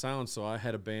wanted that sound. So I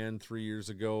had a band 3 years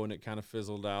ago, and it kind of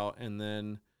fizzled out. And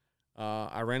then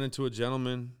I ran into a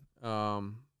gentleman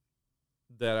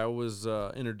that I was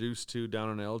introduced to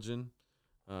down in Elgin.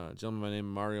 A gentleman by the name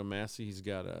of Mario Massey. He's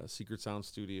got Secret Sound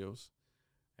Studios.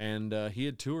 And he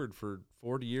had toured for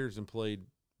 40 years and played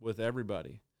with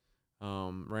everybody.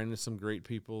 Ran into some great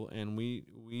people, and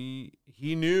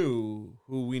he knew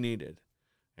who we needed,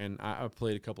 and I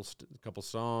played a couple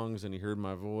songs, and he heard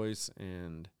my voice,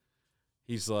 and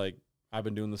he's like, I've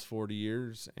been doing this 40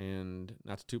 years, and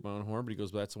not to toot my own horn, but he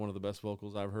goes, that's one of the best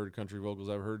vocals I've heard, country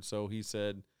vocals I've heard. So he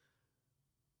said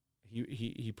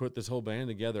he put this whole band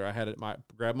together. I had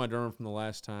grabbed my drummer from the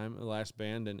last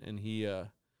band, and he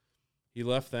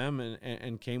left them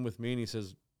and came with me,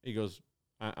 and he goes,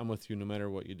 I'm with you no matter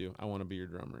what you do. I want to be your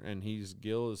drummer. And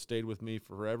Gil has stayed with me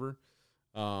forever.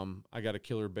 I got a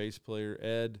killer bass player,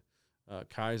 Ed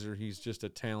Kaiser. He's just a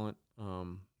talent.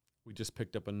 We just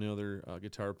picked up another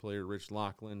guitar player, Rich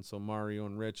Lachlan. So Mario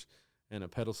and Rich, and a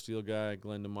pedal steel guy,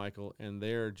 Glenda Michael. And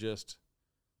they're just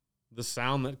the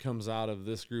sound that comes out of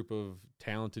this group of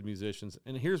talented musicians.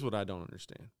 And here's what I don't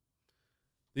understand.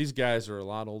 These guys are a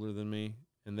lot older than me,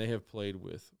 and they have played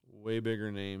with way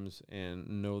bigger names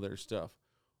and know their stuff.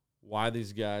 Why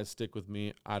these guys stick with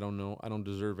me, I don't know. I don't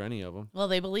deserve any of them. Well,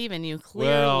 they believe in you,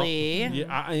 clearly. Well,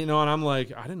 yeah, and I'm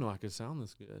like, I didn't know I could sound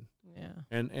this good. Yeah.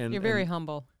 And you're very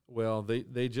humble. Well,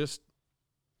 they just,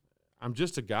 I'm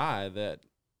just a guy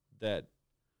that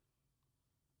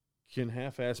can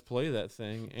half-ass play that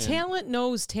thing. And talent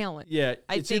knows talent. Yeah,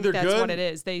 I think that's good, what it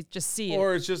is. They just see it,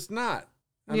 or it's just not.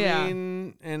 I Yeah.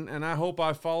 mean, and I hope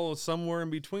I follow somewhere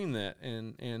in between that.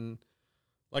 And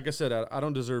like I said, I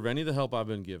don't deserve any of the help I've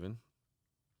been given.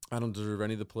 I don't deserve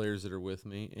any of the players that are with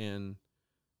me. And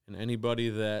anybody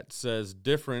that says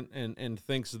different and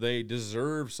thinks they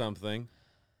deserve something,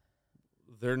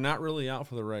 they're not really out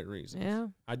for the right reasons. Yeah.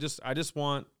 I just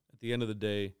want, at the end of the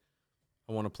day,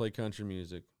 I want to play country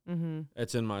music. Mm-hmm.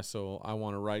 It's in my soul. I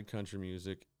want to write country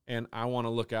music. And I want to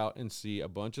look out and see a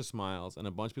bunch of smiles and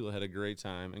a bunch of people that had a great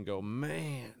time and go,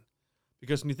 man.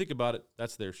 Because when you think about it,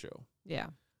 that's their show. Yeah.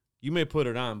 You may put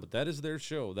it on, but that is their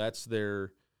show. That's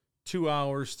their 2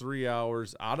 hours, 3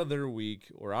 hours out of their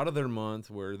week or out of their month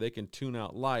where they can tune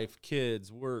out life,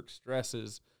 kids, work,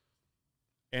 stresses.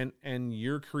 And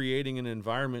you're creating an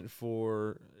environment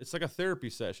it's like a therapy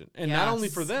session. And not only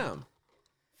for them,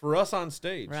 for us on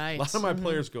stage. Right. A lot of my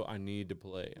players go, I need to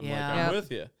play. I'm like, I'm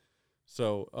with you.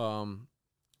 So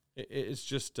it's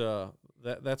just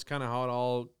that's kind of how it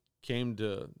all came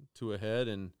to a head,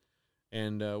 and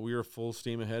we were full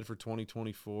steam ahead for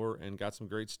 2024 and got some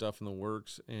great stuff in the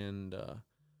works, and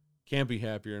can't be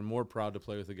happier and more proud to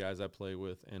play with the guys I play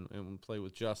with and play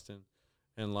with Justin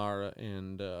and Lara,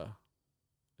 and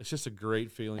it's just a great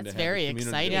feeling. That's to have very the community.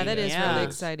 exciting. Yeah, that is really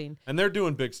exciting. And they're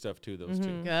doing big stuff too. Those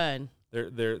two. Good.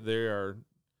 They are.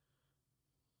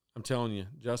 I'm telling you,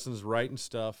 Justin's writing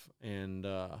stuff, and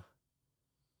that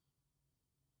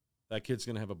kid's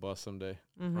gonna have a bust someday.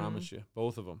 I promise you,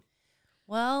 both of them.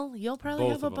 Well, you'll probably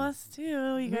Both have a of 'em. bus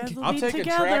too. You guys will I'll be take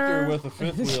together. a tractor with a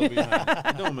fifth wheel behind it.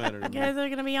 It don't matter to You me. guys are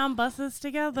gonna be on buses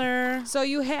together. So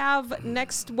you have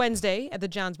next Wednesday at the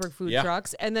Johnsburg Food Yeah.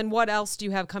 Trucks, and then what else do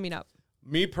you have coming up?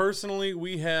 Me personally,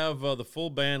 we have the full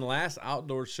band last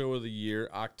outdoor show of the year,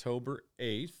 October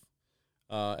 8th,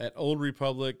 at Old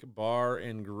Republic Bar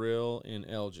and Grill in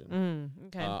Elgin.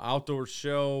 Okay. Outdoor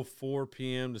show, 4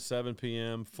 p.m. to 7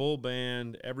 p.m., full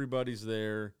band, everybody's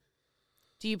there.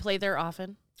 Do you play there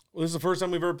often? Well, this is the first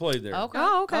time we've ever played there. Okay.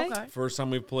 Oh, okay. First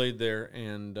time we've played there,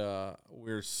 and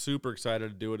we're super excited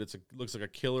to do it. It looks like a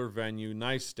killer venue,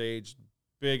 nice stage,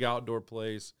 big outdoor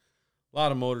place, a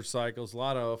lot of motorcycles, a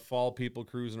lot of fall people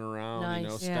cruising around,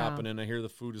 Nice. stopping in. I hear the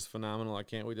food is phenomenal. I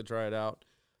can't wait to try it out.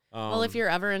 Well, if you're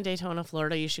ever in Daytona,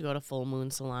 Florida, you should go to Full Moon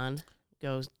Salon.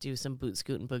 Go do some boot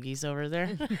scooting boogies over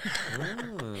there.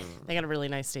 They got a really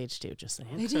nice stage too, just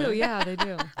saying. They do, yeah, they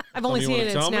do. I've only seen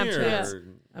it in Snapchat.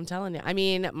 I'm telling you. I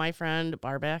mean, my friend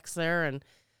Barback's there, and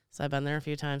so I've been there a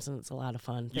few times, and it's a lot of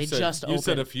fun. You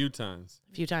said a few times.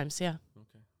 A few times, yeah.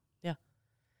 Okay. Yeah.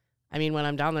 I mean, when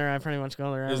I'm down there, I pretty much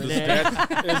go there every day.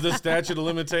 Is the statute of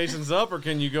limitations up, or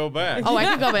can you go back? Oh, I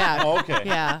can go back. Okay.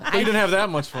 Yeah. You didn't have that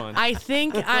much fun. I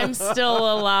think I'm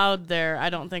still allowed there. I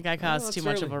don't think I caused too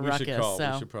much of a ruckus. We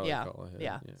should probably call ahead.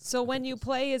 Yeah. So when you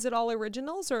play, is it all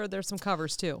originals or are there some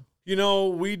covers too?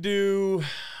 We do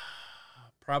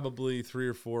probably 3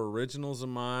 or 4 originals of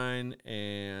mine.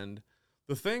 And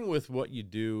the thing with what you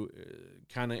do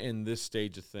kind of in this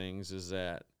stage of things is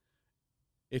that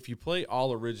if you play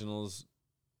all originals,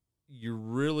 you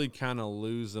really kind of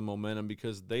lose the momentum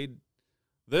because they're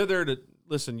there to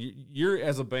listen. You're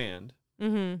as a band,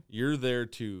 you're there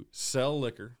to sell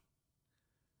liquor,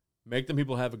 make them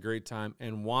people have a great time,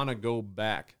 and want to go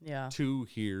back to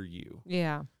hear you.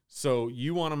 Yeah. So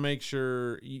you want to make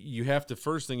sure you have to.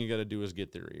 First thing you got to do is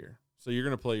get their ear. So you're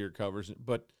going to play your covers,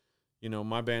 but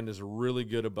my band is really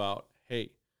good about,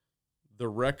 hey, the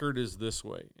record is this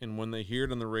way, and when they hear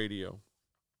it on the radio,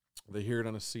 they hear it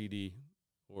on a CD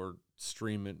or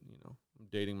stream it. I'm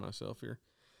dating myself here.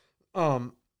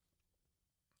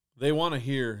 They want to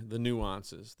hear the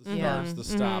nuances, the starts, the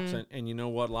stops, and you know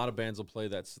what? A lot of bands will play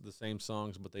the same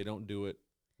songs, but they don't do it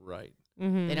right.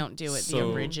 They don't do it the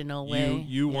original way.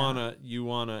 You wanna,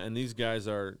 and these guys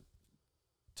are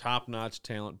top-notch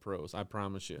talent pros, I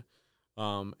promise you.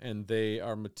 And they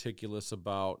are meticulous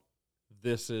about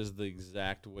this is the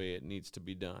exact way it needs to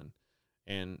be done,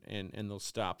 and those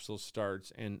stops, those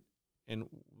starts, and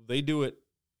they do it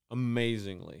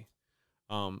amazingly.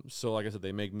 So like I said,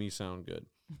 they make me sound good.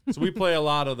 So we play a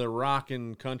lot of the rock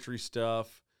and country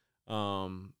stuff,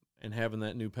 and having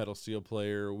that new pedal steel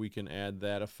player, we can add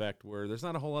that effect where there's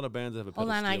not a whole lot of bands that have a pedal steel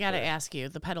player. Hold on, I got to ask you.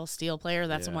 The pedal steel player,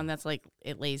 that's the one that's like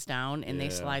it lays down and they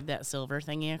slide that silver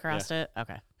thingy across it?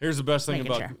 Okay. Here's the best thing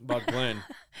about Glenn.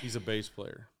 He's a bass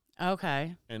player.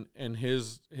 Okay. And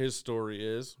his story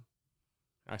is,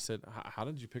 I said, how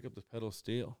did you pick up the pedal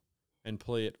steel and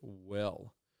play it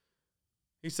well?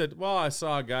 He said, well, I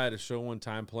saw a guy at a show one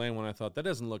time playing when I thought, that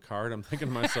doesn't look hard. I'm thinking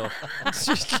to myself,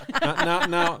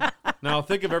 now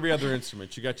think of every other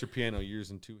instrument. You got your piano, you're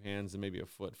using 2 hands and maybe a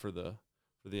foot for the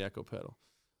echo pedal.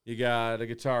 You got a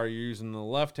guitar, you're using the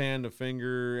left hand to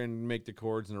finger and make the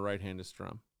chords and the right hand to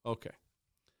strum. Okay.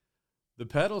 The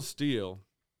pedal steel,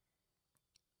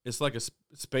 it's like a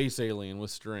space alien with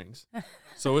strings.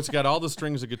 So it's got all the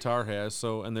strings a guitar has,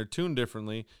 and they're tuned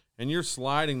differently. And you're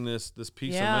sliding this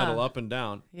piece of metal up and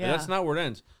down. Yeah. And that's not where it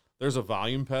ends. There's a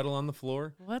volume pedal on the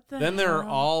floor. Then there are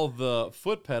all the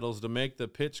foot pedals to make the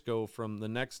pitch go from the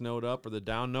next note up or the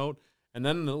down note. And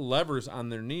then the levers on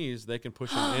their knees, they can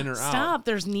push them in or out. Stop.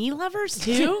 There's knee levers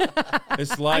too?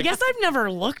 It's like, I guess I've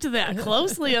never looked that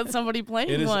closely at somebody playing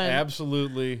one. It is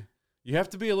absolutely... You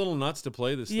have to be a little nuts to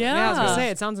play this thing. Yeah, I was going to say,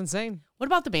 it sounds insane. What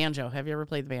about the banjo? Have you ever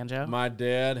played the banjo? My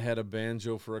dad had a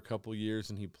banjo for a couple years,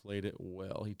 and he played it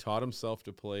well. He taught himself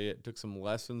to play it, took some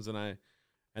lessons, and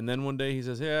then one day he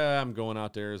says, yeah, I'm going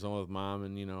out to Arizona with Mom,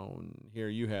 and, and here,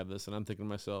 you have this. And I'm thinking to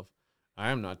myself, I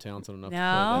am not talented enough to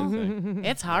play that thing.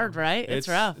 It's hard, right? It's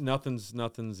rough.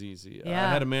 Nothing's easy. Yeah.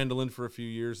 I had a mandolin for a few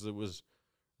years that was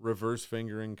reverse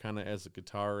fingering kind of as a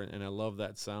guitar, and I love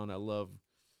that sound. I love...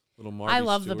 I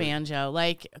love the banjo.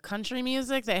 Like country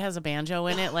music that has a banjo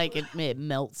in it, like it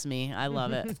melts me. I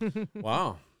love it.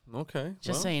 Wow. Okay.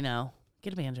 Just so you know,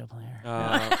 get a banjo player.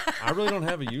 I really don't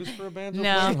have a use for a banjo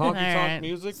player. Honky-tonk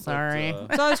music. Sorry.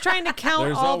 But, so I was trying to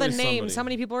count all the names. Somebody. How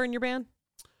many people are in your band?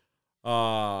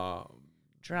 Drummer.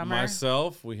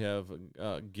 Myself. We have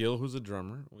Gil, who's a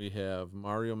drummer. We have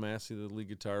Mario Massey, the lead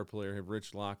guitar player. We have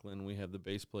Rich Lachlan. We have the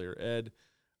bass player, Ed.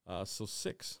 So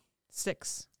 6.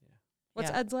 6. What's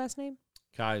Ed's last name?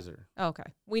 Kaiser. Oh, okay.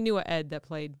 We knew a Ed that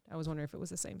played. I was wondering if it was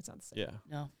the same. It's not the same. Yeah.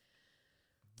 No.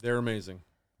 They're amazing.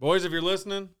 Boys, if you're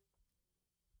listening,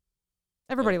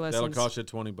 everybody listens. That'll cost you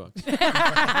 $20.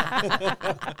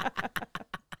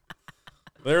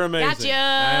 They're amazing. Gotcha.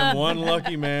 I am one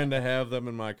lucky man to have them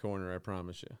in my corner, I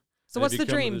promise you. So and what's if you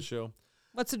the come to dream? the show,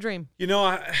 What's the dream? you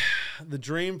know, the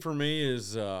dream for me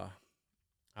is I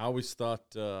always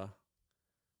thought no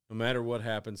matter what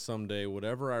happens someday,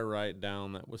 whatever I write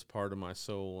down that was part of my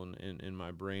soul and in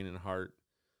my brain and heart,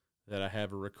 that I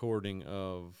have a recording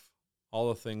of all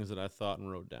the things that I thought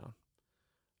and wrote down.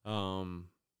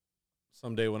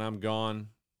 Someday when I'm gone,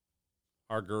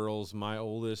 our girls, my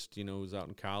oldest, who's out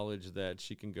in college, that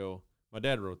she can go, my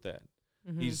dad wrote that.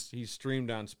 Mm-hmm. He's streamed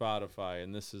on Spotify,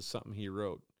 and this is something he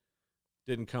wrote.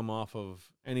 Didn't come off of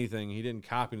anything. He didn't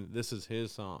copy it. This is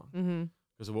his song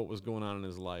because of what was going on in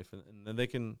his life. And then they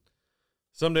can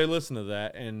someday listen to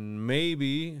that, and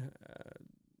maybe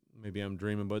I'm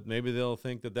dreaming, but maybe they'll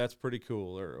think that that's pretty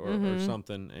cool or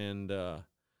something. And I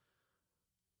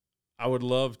would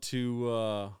love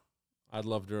to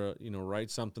write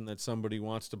something that somebody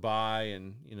wants to buy,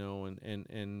 and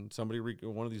and somebody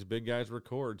one of these big guys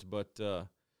records. But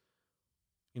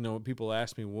people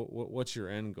ask me what's your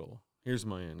end goal. Here's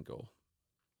my end goal.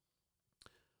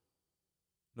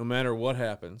 No matter what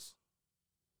happens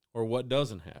or what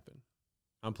doesn't happen,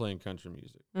 I'm playing country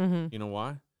music. Mm-hmm. You know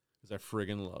why? Because I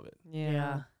friggin' love it.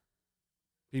 Yeah.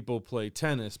 People play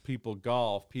tennis, people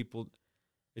golf,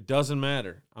 it doesn't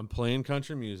matter. I'm playing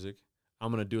country music.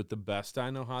 I'm going to do it the best I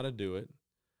know how to do it.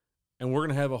 And we're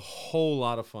going to have a whole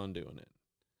lot of fun doing it.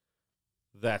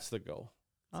 That's the goal.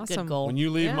 Awesome. Good goal. When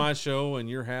you leave my show and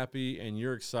you're happy and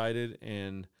you're excited,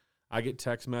 and I get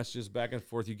text messages back and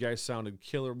forth, you guys sounded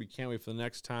killer, we can't wait for the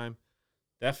next time,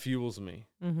 that fuels me.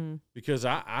 Mm-hmm. Because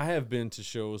I have been to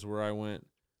shows where I went,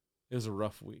 it was a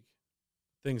rough week.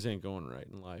 Things ain't going right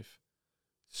in life.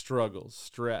 Struggles,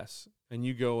 stress. And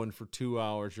you go and for 2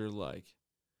 hours, you're like,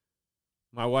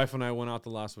 my wife and I went out to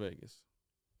Las Vegas.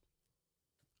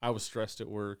 I was stressed at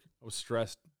work. I was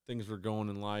stressed. Things were going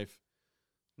in life.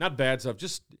 Not bad stuff,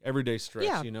 just everyday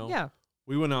stress, Yeah.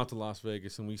 We went out to Las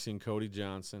Vegas, and we seen Cody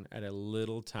Johnson at a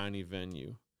little tiny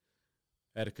venue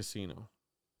at a casino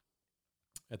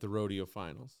at the rodeo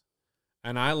finals.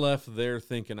 And I left there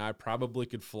thinking I probably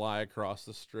could fly across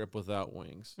the strip without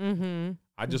wings. Mm-hmm.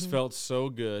 I just felt so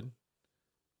good.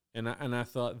 And I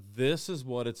thought, this is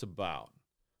what it's about.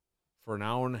 For an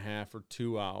hour and a half or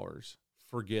 2 hours,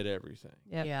 forget everything.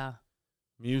 Yep. Yeah.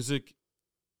 Music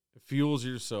fuels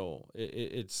your soul.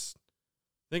 It's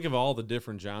think of all the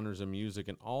different genres of music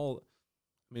and all.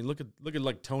 I mean, look at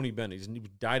like Tony Bennett. He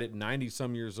died at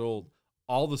 90-some years old.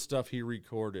 All the stuff he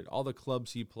recorded, all the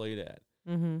clubs he played at.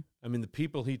 Mm-hmm. I mean, the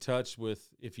people he touched with.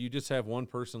 If you just have one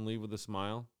person leave with a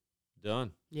smile,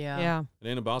 done. Yeah. It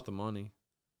ain't about the money.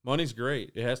 Money's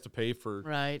great. It has to pay for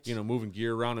moving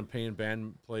gear around and paying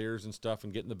band players and stuff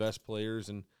and getting the best players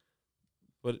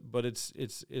but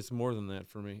it's more than that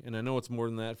for me, and I know it's more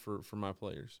than that for my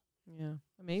players. Yeah,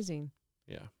 amazing.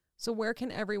 Yeah. So where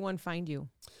can everyone find you?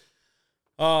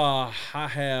 I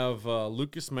have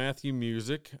Lucas Matthew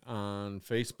Music on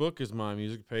Facebook is my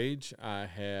music page. I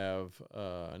have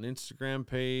an Instagram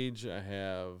page. I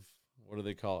have, what do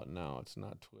they call it now? It's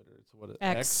not Twitter. It's what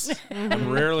X.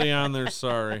 I'm rarely on there.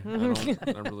 Sorry,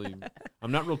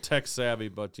 I'm not real tech savvy,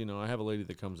 but I have a lady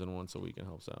that comes in once a week and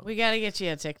helps out. We got to get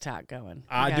you a TikTok going.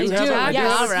 I do have a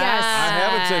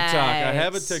TikTok. I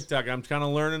have a TikTok. I'm kind of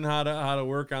learning how to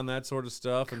work on that sort of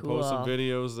stuff and post some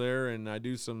videos there. And I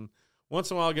do some once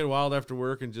in a while. I get wild after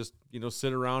work and just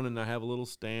sit around, and I have a little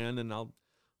stand, and I'll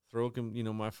throw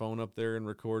my phone up there and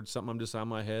record something I'm just on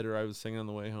my head or I was singing on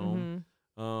the way home.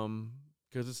 Mm-hmm.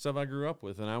 Because it's stuff I grew up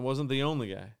with, and I wasn't the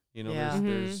only guy.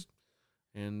 There's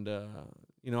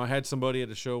I had somebody at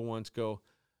a show once go,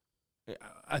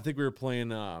 I think we were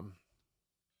playing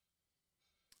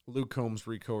Luke Combs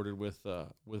recorded with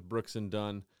Brooks and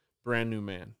Dunn, Brand New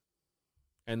Man.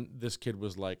 And this kid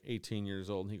was like 18 years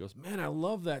old, and he goes, man, I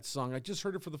love that song. I just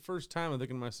heard it for the first time. I'm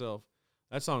thinking to myself,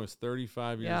 that song is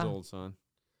 35 years old, son.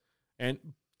 And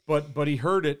But he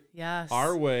heard it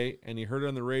our way, and he heard it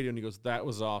on the radio, and he goes, that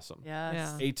was awesome.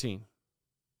 Yes. 18.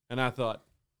 And I thought,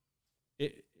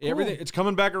 everything, it's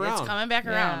coming back around. It's coming back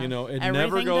around. It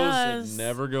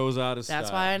never goes out of style.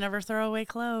 That's why I never throw away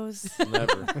clothes.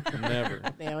 Never.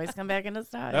 They always come back into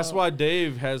style. That's why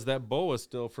Dave has that boa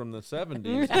still from the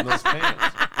 70s in those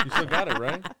pants. You still got it,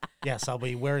 right? Yes, I'll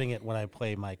be wearing it when I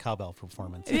play my cowbell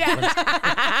performance.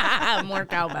 Yeah. More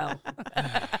cowbell.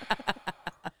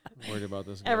 Worried about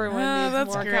this guy. Everyone needs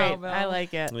that's more great. cowbell. I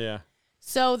like it. Yeah.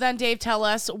 So then, Dave, tell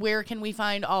us, where can we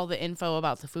find all the info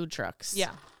about the food trucks? Yeah.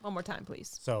 One more time,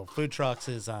 please. So Food Trucks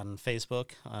is on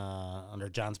Facebook under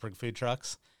Johnsburg Food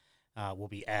Trucks. We'll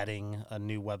be adding a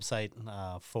new website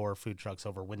for food trucks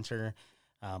over winter.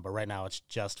 But right now it's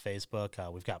just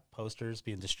Facebook. We've got posters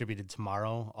being distributed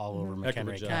tomorrow all over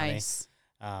McHenry County. Nice.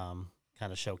 Kind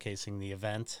of showcasing the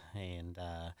event. And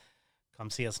come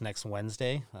see us next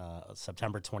Wednesday,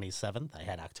 September 27th. I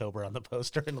had October on the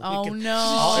poster. And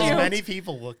as many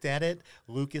people looked at it,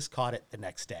 Lucas caught it the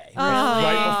next day.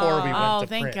 Right before we went to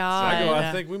thank print. God. So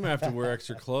I think we might have to wear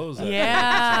extra clothes.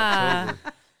 Yeah.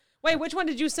 Wait, which one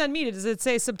did you send me? Does it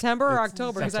say September or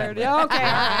October? Because I already. September. Okay,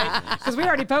 all right. Because we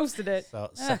already posted it.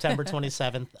 So September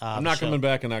 27th. I'm not coming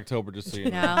back in October, just so you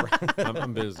know. No.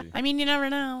 I'm busy. I mean, you never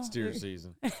know. It's deer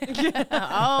season.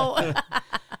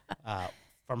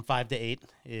 From 5 to 8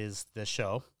 is the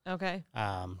show. Okay.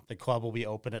 The club will be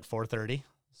open at 4:30.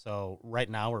 So right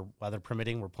now, we're weather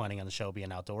permitting. We're planning on the show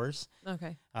being outdoors.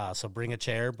 Okay. So bring a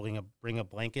chair, bring a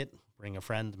blanket, bring a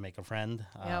friend, make a friend.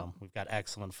 Yep. We've got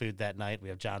excellent food that night. We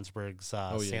have Johnsburg's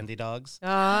Sandy Dogs.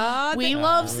 We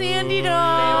love Sandy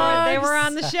Dogs. They were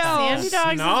on the show. Sandy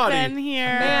Dogs has been here.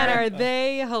 Man, are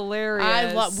they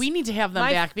hilarious. We need to have them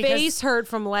My back. My face hurt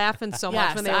from laughing so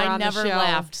much when they were on the show. I never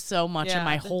laughed so much in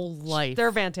my whole life.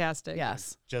 They're fantastic.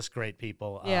 Yes. Just great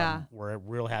people. Yeah. We're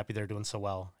real happy they're doing so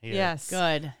well here. Yes.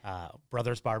 Good.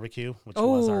 Brothers Barbecue, which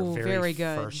was our very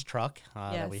good. first truck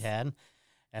that we had.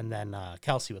 And then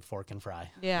Kelsey with Fork and Fry.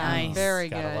 Yeah, nice. Very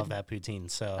good. Gotta love that poutine.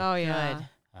 So, oh yeah,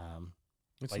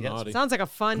 it's naughty. Sounds like a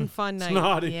fun night. It's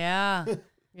naughty. Yeah,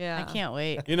 yeah. I can't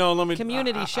wait. You know, let me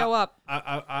community show up.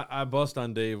 I bust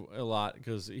on Dave a lot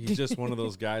because he's just one of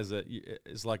those guys that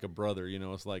is like a brother. You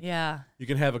know, it's like you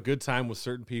can have a good time with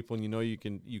certain people, and you know you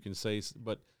can say,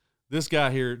 but this guy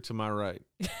here to my right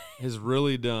has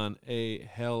really done a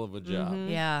hell of a job. Mm-hmm.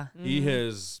 Yeah, he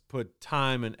has put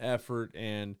time and effort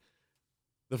and.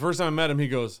 The first time I met him, he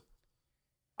goes,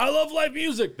 "I love live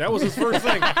music." That was his first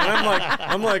thing. And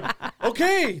I'm like,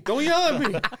 okay, don't yell at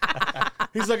me.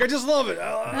 He's like, I just love it.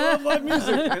 I love live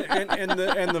music, and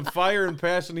the fire and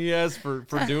passion he has for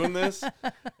doing this,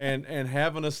 and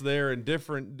having us there and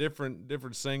different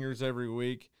singers every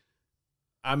week.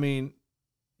 I mean,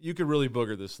 you could really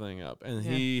booger this thing up, and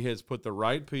he has put the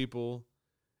right people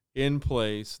in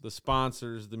place, the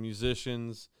sponsors, the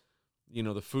musicians. You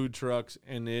know, the food trucks,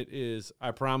 and it is,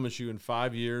 I promise you, in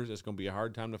 5 years, it's going to be a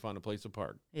hard time to find a place to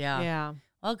park. Yeah. Yeah.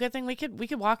 Well, good thing we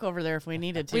could walk over there if we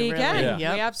needed to. We really. can.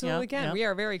 Yep. We absolutely can. Yep. We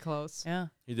are very close. Yeah.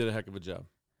 He did a heck of a job.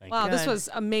 Wow, this was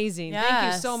amazing. Yes.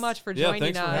 Thank you so much for joining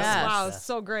thanks us. for having us. Wow, it's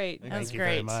so great. That was Thank great.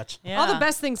 you very much. Yeah. All the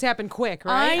best things happen quick,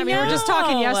 right? I mean, we were just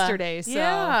talking know. yesterday. So.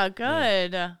 Yeah,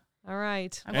 good. All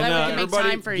right. I'm glad we can make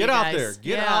time for you guys.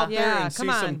 Get out there and come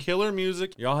see on. some killer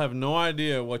music. Y'all have no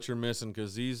idea what you're missing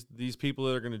because these people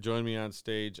that are going to join me on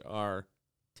stage are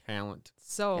talent.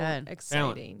 So Good.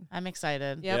 exciting. I'm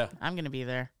excited. Yep. Yeah. I'm going to be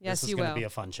there. Yes, this you is going will. to be a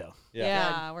fun show.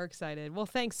 Yeah, we're excited. Well,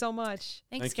 thanks so much.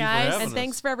 Thanks, Thank you for guys. having And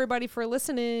thanks for everybody for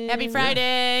listening. Happy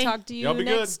Friday. Talk to you Y'all be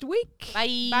good. next week.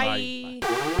 Bye. Bye.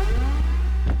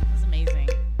 That was amazing.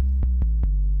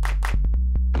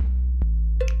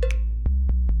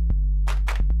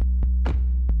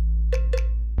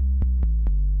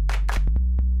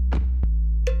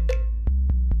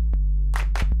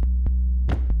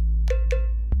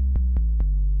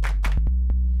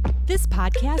 This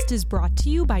podcast is brought to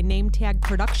you by NameTag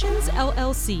Productions,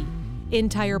 LLC.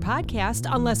 Entire podcast,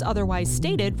 unless otherwise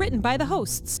stated, written by the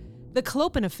hosts. The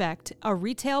Clopen Effect, a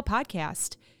retail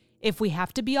podcast. If we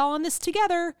have to be all in this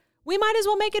together, we might as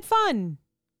well make it fun.